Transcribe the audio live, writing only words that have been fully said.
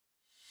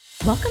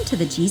Welcome to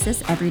the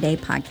Jesus Everyday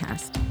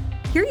podcast.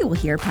 Here you will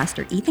hear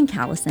Pastor Ethan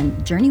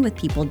Callison journey with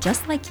people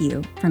just like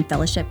you from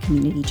Fellowship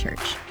Community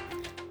Church.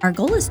 Our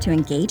goal is to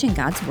engage in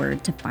God's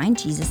Word to find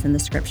Jesus in the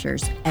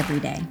Scriptures every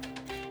day.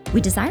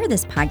 We desire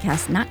this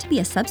podcast not to be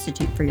a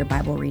substitute for your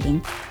Bible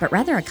reading, but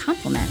rather a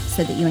complement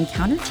so that you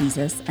encounter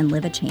Jesus and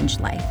live a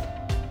changed life.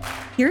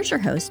 Here's your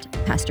host,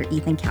 Pastor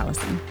Ethan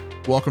Callison.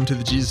 Welcome to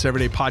the Jesus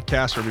Everyday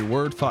Podcast, where every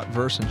word, thought,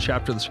 verse, and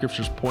chapter of the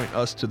Scriptures point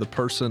us to the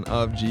person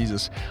of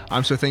Jesus.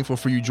 I'm so thankful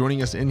for you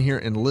joining us in here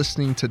and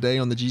listening today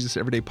on the Jesus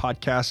Everyday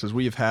Podcast, as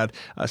we have had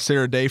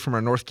Sarah Day from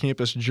our North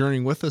Campus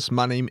journeying with us.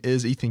 My name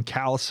is Ethan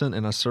Callison,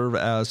 and I serve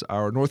as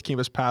our North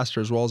Campus pastor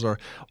as well as our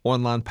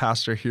online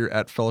pastor here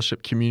at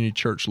Fellowship Community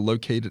Church,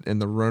 located in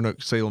the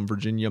Roanoke, Salem,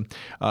 Virginia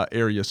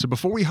area. So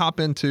before we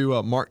hop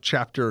into Mark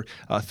chapter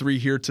 3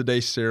 here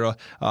today, Sarah,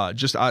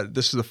 this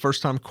is the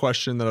first time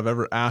question that I've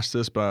ever asked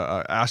this, but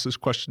ask this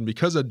question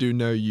because I do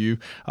know you.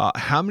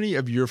 How many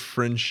of your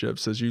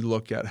friendships, as you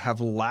look at,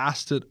 have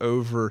lasted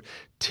over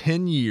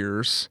 10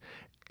 years?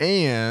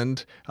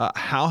 And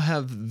how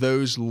have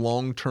those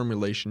long-term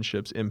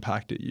relationships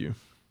impacted you?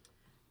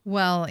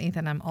 Well,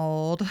 Ethan, I'm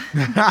old.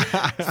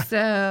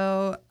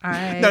 So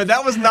No,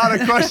 that was not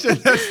a question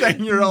that's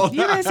saying you're old.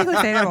 You basically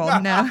say you're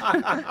old, no.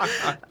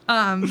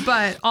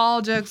 But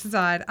all jokes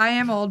aside, I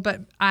am old,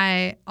 but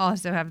I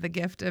also have the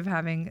gift of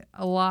having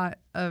a lot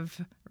of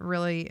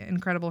really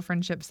incredible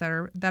friendships that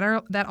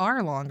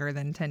are longer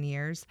than 10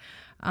 years.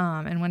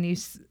 And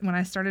when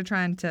I started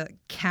trying to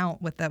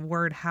count with the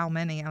word how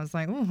many, I was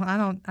like,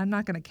 I'm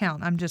not going to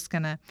count. I'm just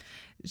going to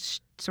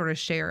sort of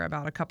share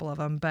about a couple of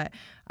them. But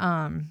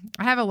I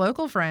have a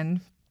local friend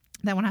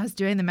that when I was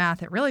doing the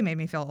math, it really made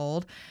me feel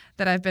old,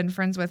 that I've been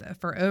friends with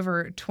for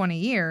over 20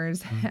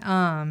 years.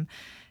 Mm-hmm.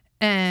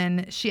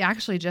 And she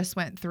actually just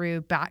went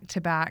through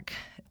back-to-back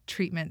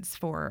treatments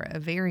for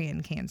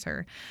ovarian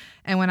cancer.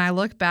 And when I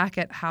look back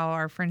at how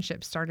our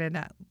friendship started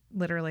at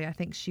literally, I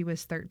think she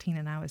was 13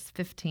 and I was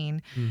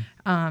 15,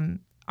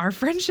 our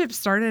friendship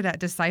started at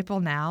Disciple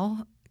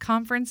Now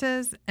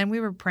conferences, and we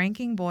were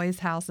pranking boys'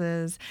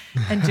 houses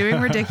and doing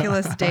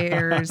ridiculous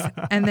dares.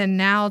 And then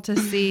now to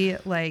see,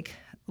 like,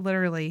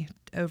 literally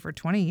over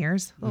 20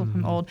 years,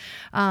 I'm old,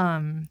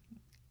 and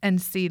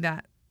see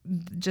that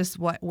just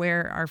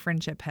where our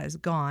friendship has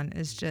gone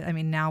is just,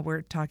 now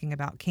we're talking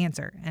about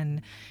cancer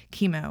and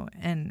chemo,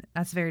 and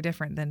that's very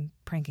different than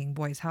pranking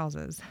boys'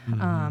 houses.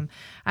 Mm-hmm.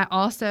 I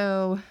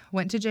also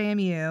went to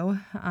JMU.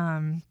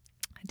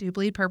 I do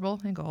bleed purple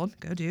and gold.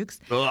 Go Dukes.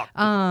 Sorry,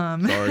 I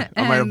might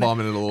have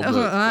vomited a little bit.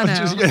 I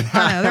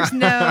know. There's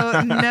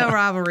no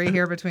rivalry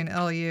here between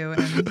LU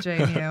and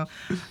JMU.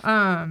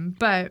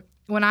 But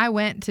when I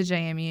went to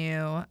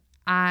JMU,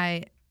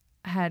 I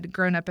had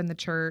grown up in the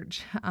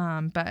church,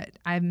 but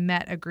I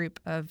met a group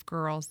of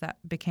girls that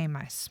became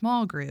my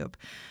small group,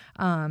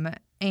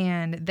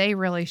 and they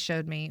really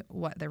showed me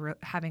what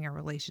having a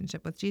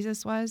relationship with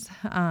Jesus was.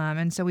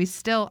 And so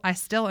I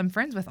still am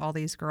friends with all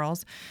these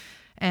girls,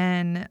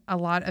 and a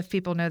lot of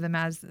people know them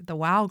as the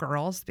WOW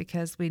girls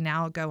because we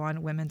now go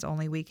on women's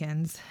only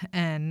weekends.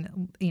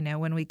 And,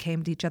 when we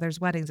came to each other's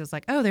weddings, it was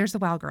like, oh, there's the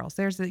WOW girls.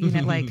 There's the,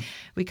 like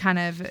we kind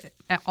of,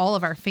 all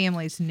of our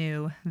families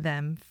knew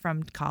them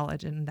from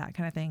college and that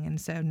kind of thing. And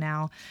so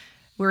now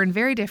we're in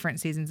very different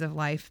seasons of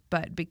life,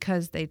 but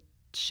because they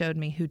showed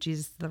me who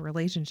Jesus, the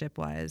relationship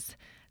was,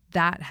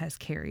 that has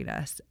carried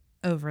us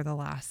over the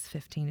last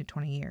 15 to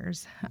 20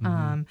 years.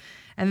 And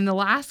then the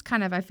last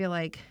kind of, I feel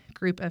like,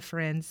 group of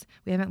friends,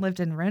 we haven't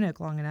lived in Roanoke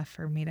long enough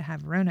for me to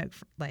have Roanoke,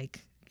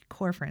 like,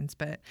 core friends,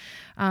 but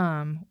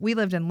we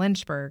lived in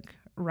Lynchburg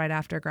right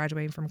after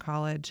graduating from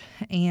college,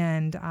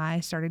 and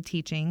I started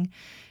teaching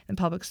in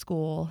public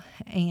school,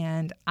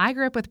 and I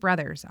grew up with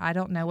brothers. I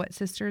don't know what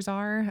sisters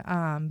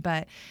are,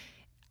 but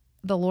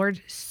the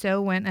Lord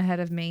so went ahead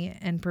of me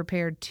and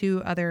prepared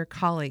 2 other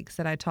colleagues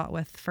that I taught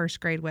with first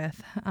grade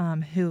with,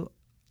 who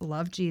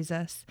loved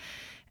Jesus.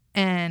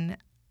 And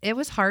it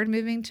was hard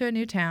moving to a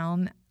new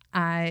town.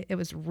 It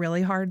was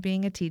really hard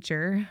being a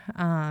teacher.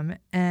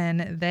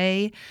 And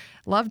they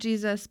loved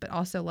Jesus, but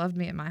also loved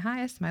me at my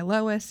highest, my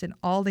lowest, and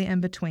all the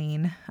in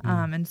between.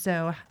 And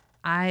so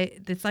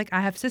it's like I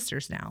have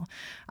sisters now.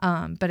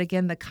 But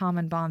again, the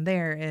common bond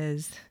there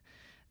is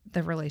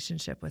the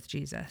relationship with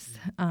Jesus.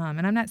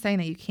 And I'm not saying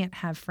that you can't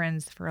have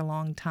friends for a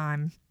long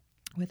time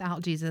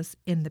without Jesus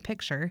in the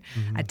picture.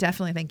 I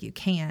definitely think you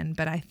can,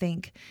 but I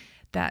think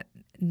that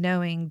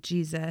knowing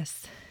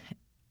Jesus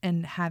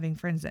and having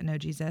friends that know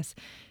Jesus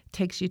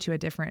takes you to a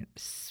different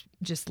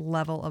just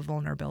level of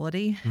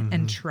vulnerability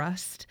and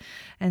trust.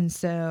 And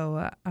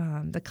so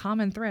the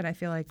common thread, I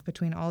feel like,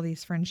 between all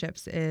these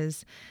friendships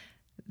is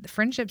the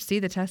friendships see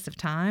the test of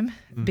time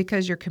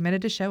because you're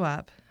committed to show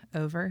up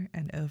over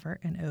and over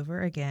and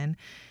over again,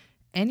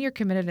 and you're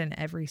committed in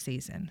every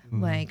season.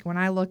 Like, when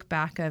I look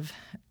back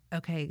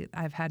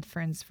I've had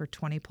friends for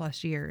 20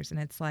 plus years, and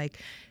it's like,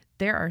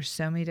 there are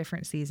so many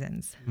different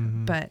seasons,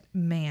 but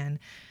man,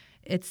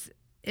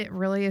 it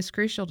really is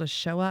crucial to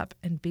show up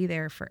and be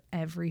there for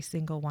every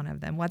single one of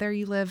them, whether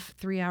you live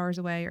 3 hours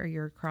away or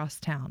you're across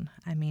town.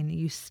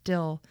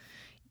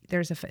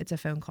 it's a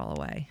phone call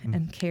away,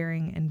 and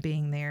caring and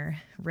being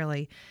there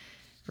really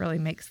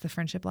makes the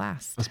friendship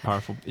last. That's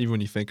powerful. Even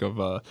when you think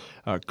of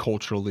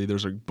culturally,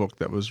 there's a book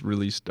that was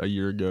released a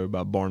year ago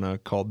by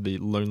Barna called The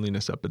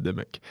Loneliness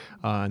Epidemic.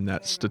 And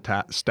that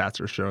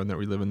stats are showing that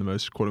we live in the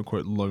most quote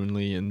unquote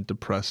lonely and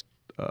depressed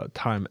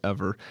time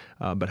ever,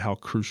 but how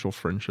crucial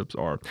friendships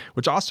are,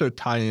 which also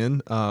tie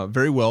in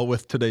very well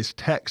with today's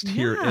text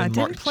here in Mark.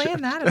 Didn't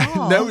plan that at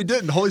all. No, we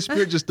didn't. The Holy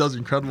Spirit just does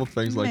incredible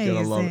things like that.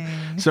 I love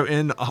it. So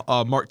in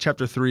Mark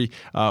chapter 3,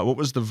 what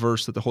was the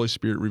verse that the Holy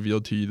Spirit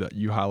revealed to you that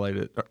you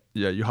highlighted?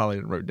 You highlighted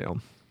and wrote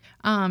down.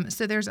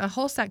 So there's a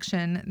whole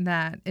section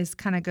that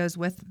goes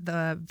with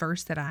the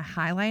verse that I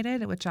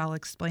highlighted, which I'll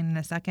explain in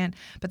a second.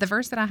 But the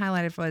verse that I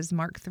highlighted was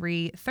Mark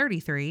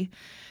 3:33.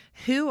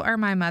 Who are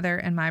my mother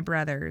and my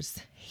brothers?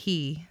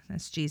 He,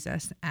 that's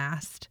Jesus,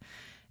 asked.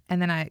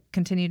 And then I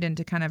continued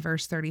into kind of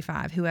verse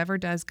 35. Whoever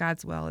does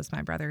God's will is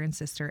my brother and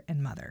sister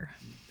and mother.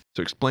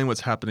 So explain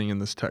what's happening in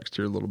this text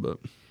here a little bit.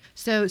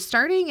 So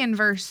starting in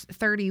verse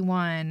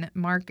 31,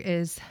 Mark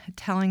is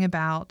telling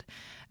about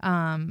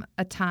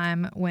a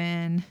time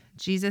when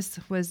Jesus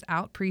was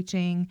out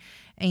preaching,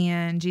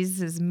 and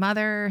Jesus'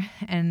 mother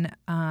and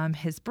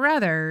his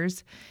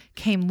brothers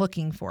came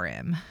looking for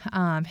him.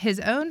 His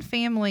own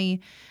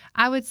family,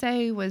 I would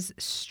say, was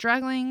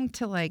struggling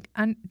to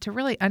to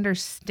really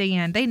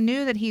understand. They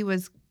knew that he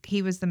was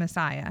the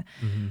Messiah,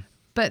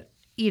 but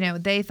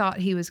they thought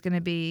he was going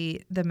to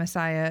be the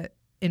Messiah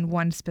in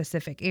one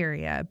specific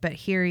area. But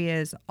here he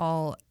is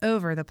all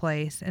over the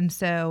place, and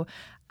so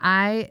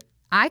I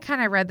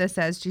kind of read this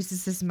as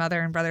Jesus'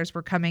 mother and brothers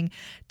were coming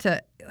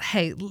to,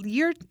 hey,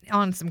 you're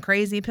on some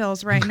crazy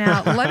pills right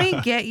now. Let me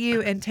get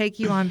you and take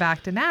you on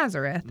back to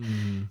Nazareth.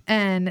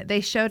 And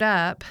they showed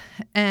up,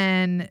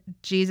 and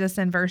Jesus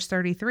in verse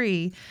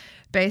 33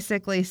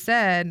 basically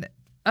said,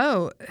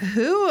 oh,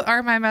 who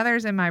are my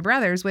mothers and my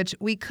brothers, which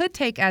we could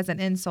take as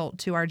an insult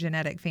to our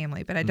genetic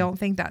family, but I don't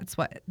think that's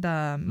what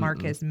the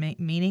Mark is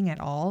meaning at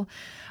all.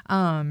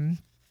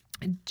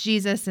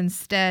 Jesus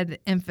instead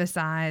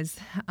emphasized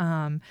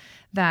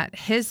that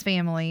his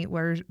family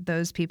were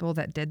those people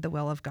that did the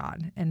will of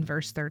God in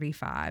verse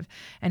 35.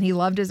 And he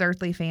loved his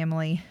earthly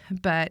family,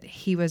 but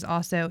he was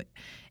also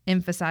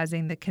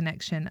emphasizing the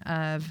connection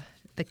of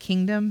the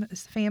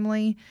kingdom's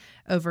family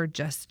over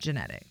just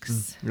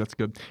genetics. That's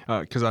good.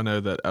 Because I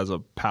know that as a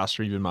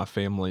pastor, even my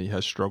family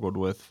has struggled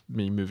with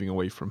me moving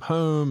away from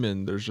home,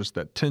 and there's just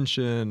that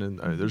tension,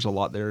 and there's a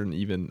lot there. And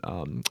even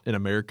in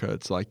America,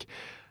 it's like,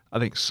 I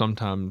think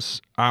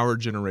sometimes our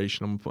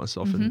generation, I'm going to put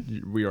myself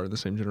in, we are in the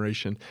same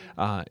generation,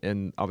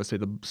 and obviously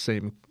the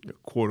same,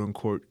 quote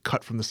unquote,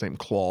 cut from the same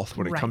cloth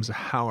when it comes to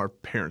how our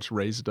parents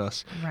raised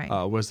us,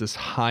 was this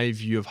high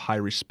view of high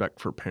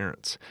respect for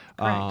parents.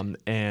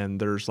 And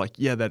there's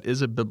that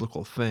is a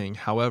biblical thing.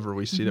 However,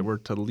 we see that we're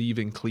to leave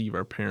and cleave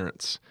our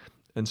parents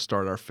and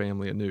start our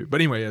family anew.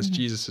 But anyway, as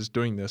Jesus is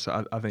doing this,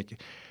 I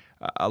think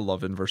I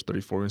love in verse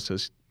 34 when it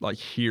says,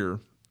 here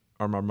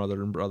are my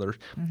mother and brother.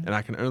 And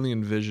I can only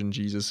envision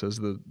Jesus as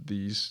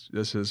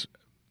this is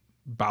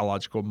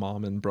biological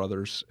mom and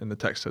brothers. And the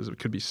text says it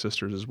could be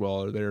sisters as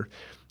well are there,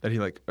 that he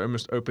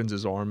almost opens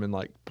his arm and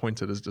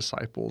points at his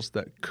disciples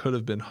that could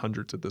have been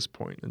hundreds at this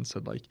point and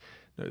said no,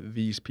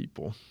 these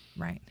people,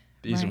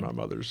 these are my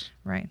mothers.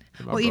 Well,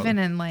 brother. even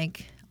in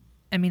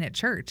at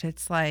church,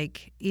 it's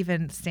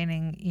even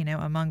standing,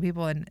 among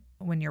people and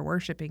when you're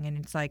worshiping, and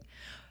it's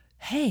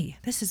hey,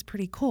 this is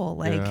pretty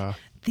cool.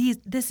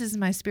 This is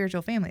my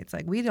spiritual family. It's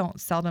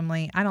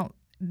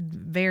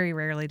very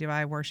rarely do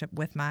I worship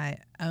with my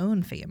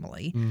own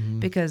family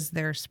because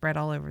they're spread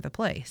all over the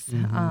place.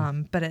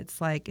 But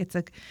it's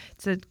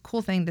a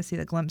cool thing to see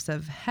the glimpse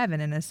of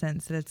heaven in a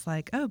sense that it's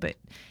oh, but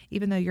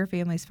even though your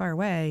family's far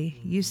away,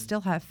 you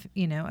still have,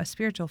 a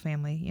spiritual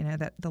family,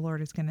 that the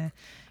Lord is going to,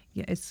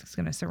 it's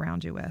going to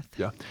surround you with.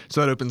 Yeah. So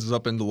that opens us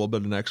up into a little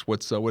bit of next.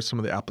 What's some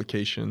of the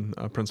application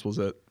principles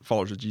that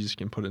followers of Jesus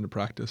can put into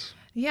practice?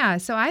 Yeah.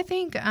 So I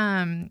think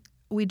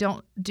we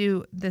don't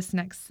do this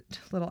next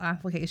little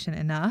application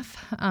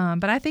enough.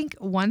 But I think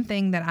one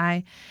thing that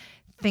I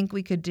think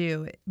we could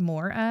do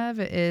more of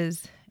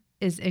is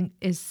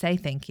say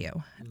thank you.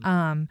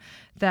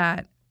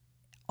 That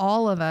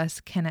all of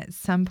us can at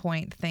some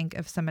point think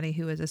of somebody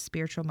who is a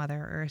spiritual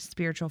mother or a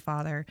spiritual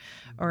father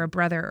or a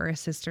brother or a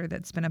sister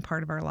that's been a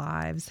part of our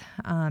lives.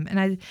 And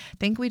I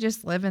think we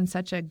just live in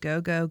such a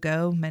go, go,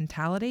 go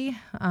mentality.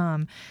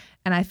 And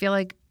I feel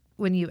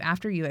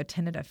after you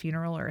attended a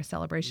funeral or a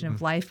celebration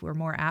of life, we're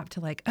more apt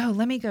to oh,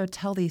 let me go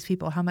tell these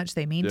people how much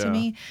they mean to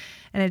me.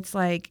 And it's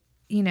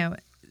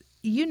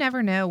you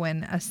never know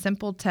when a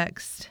simple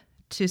text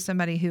to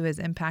somebody who has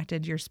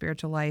impacted your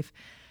spiritual life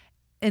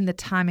in the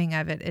timing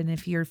of it, and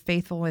if you're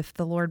faithful, if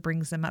the Lord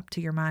brings them up to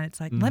your mind, it's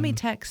let me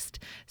text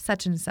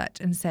such and such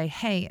and say,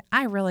 hey,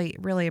 I really,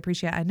 really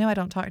appreciate it. I know I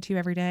don't talk to you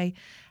every day.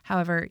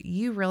 However,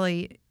 you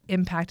really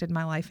impacted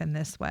my life in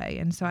this way.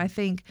 And so I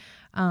think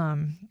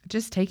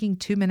just taking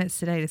 2 minutes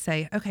today to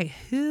say, okay,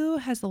 who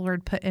has the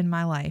Lord put in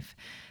my life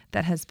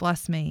that has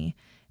blessed me?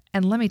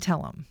 And let me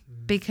tell them,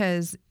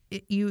 because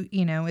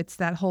it's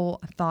that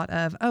whole thought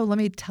of, oh, let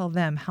me tell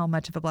them how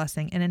much of a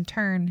blessing. And in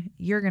turn,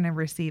 you're going to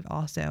receive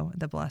also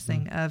the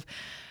blessing of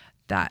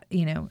that,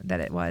 that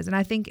it was. And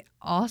I think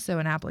also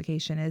an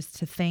application is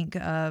to think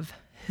of,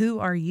 who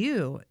are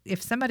you?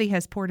 If somebody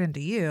has poured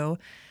into you,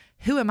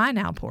 who am I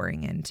now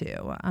pouring into?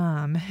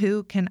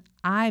 Who can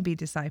I be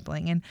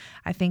discipling? And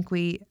I think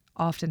we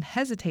often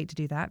hesitate to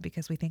do that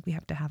because we think we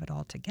have to have it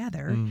all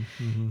together.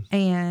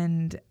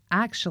 And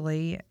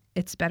actually,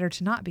 it's better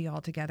to not be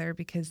all together,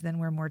 because then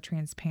we're more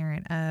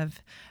transparent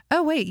of,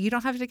 oh, wait, you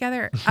don't have it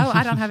together? Oh,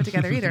 I don't have it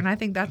together either. And I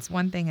think that's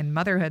one thing in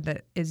motherhood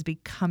that is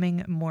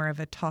becoming more of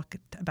a talked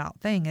about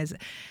thing is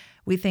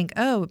we think,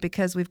 oh,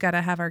 because we've got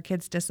to have our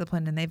kids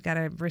disciplined and they've got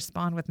to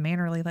respond with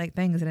mannerly like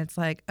things. And it's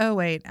like, oh,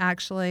 wait,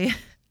 actually,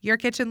 your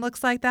kitchen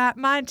looks like that.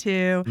 Mine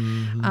too.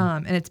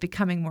 And it's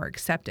becoming more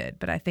accepted.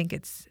 But I think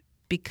it's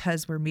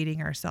because we're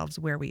meeting ourselves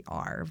where we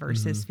are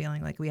versus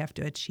feeling like we have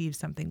to achieve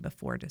something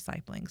before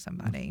discipling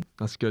somebody.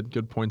 That's good.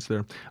 Good points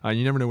there.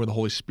 You never know where the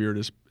Holy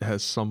Spirit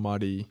has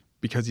somebody,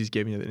 because he's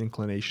giving you the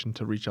inclination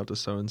to reach out to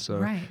so-and-so.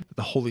 Right.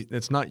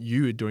 It's not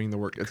you doing the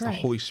work. It's Correct.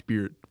 the Holy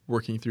Spirit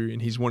working through.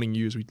 And he's wanting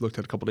you, as we looked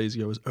at a couple of days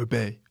ago, is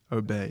obey,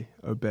 obey,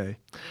 obey.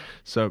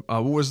 So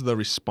what was the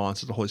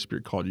response that the Holy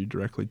Spirit called you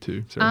directly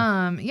to,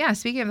 Sarah?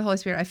 Speaking of the Holy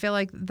Spirit, I feel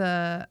like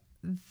the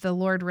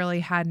Lord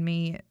really had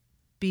me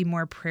be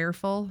more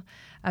prayerful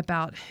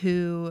about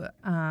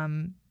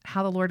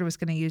how the Lord was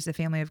going to use the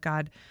family of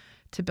God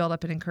to build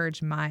up and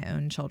encourage my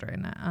own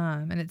children.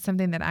 And it's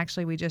something that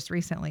actually we just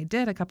recently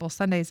did a couple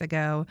Sundays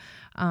ago,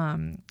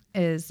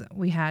 is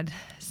we had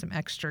some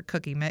extra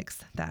cookie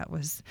mix that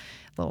was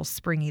a little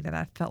springy that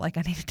I felt like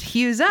I needed to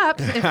use up,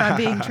 if I'm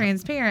being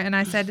transparent. And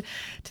I said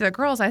to the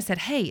girls,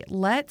 hey,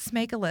 let's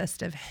make a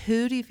list of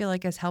who do you feel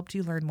like has helped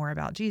you learn more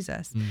about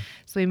Jesus?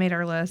 So we made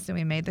our list and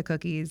we made the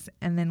cookies,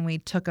 and then we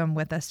took them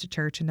with us to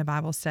church and to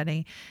Bible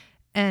study.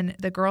 And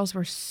the girls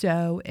were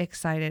so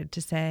excited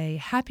to say,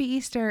 Happy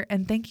Easter,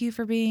 and thank you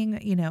for being,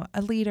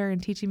 a leader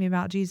and teaching me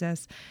about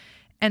Jesus.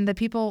 And the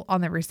people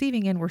on the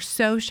receiving end were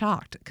so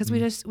shocked, because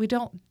we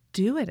don't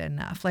do it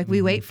enough. Like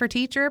we wait for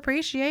Teacher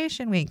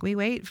Appreciation Week. We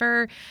wait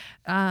for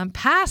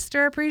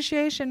Pastor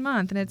Appreciation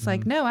Month. And it's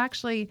like, no,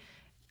 actually,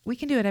 we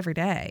can do it every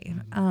day.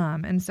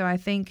 And so I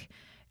think,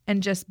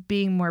 and just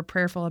being more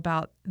prayerful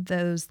about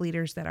those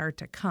leaders that are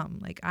to come.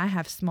 Like I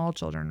have small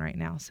children right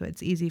now, so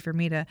it's easy for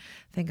me to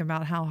think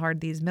about how hard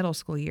these middle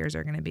school years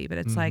are going to be. But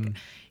it's like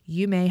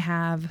you may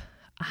have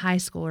a high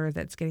schooler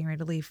that's getting ready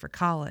to leave for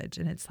college,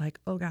 and it's like,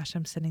 oh gosh,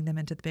 I'm sending them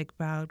into the big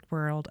wild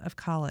world of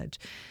college.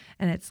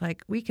 And it's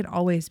like we can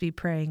always be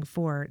praying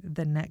for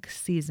the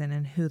next season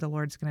and who the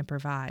Lord's going to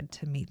provide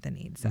to meet the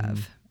needs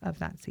of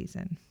that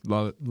season.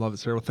 Love it,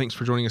 Sarah. Well, thanks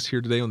for joining us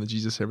here today on the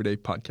Jesus Everyday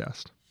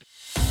podcast.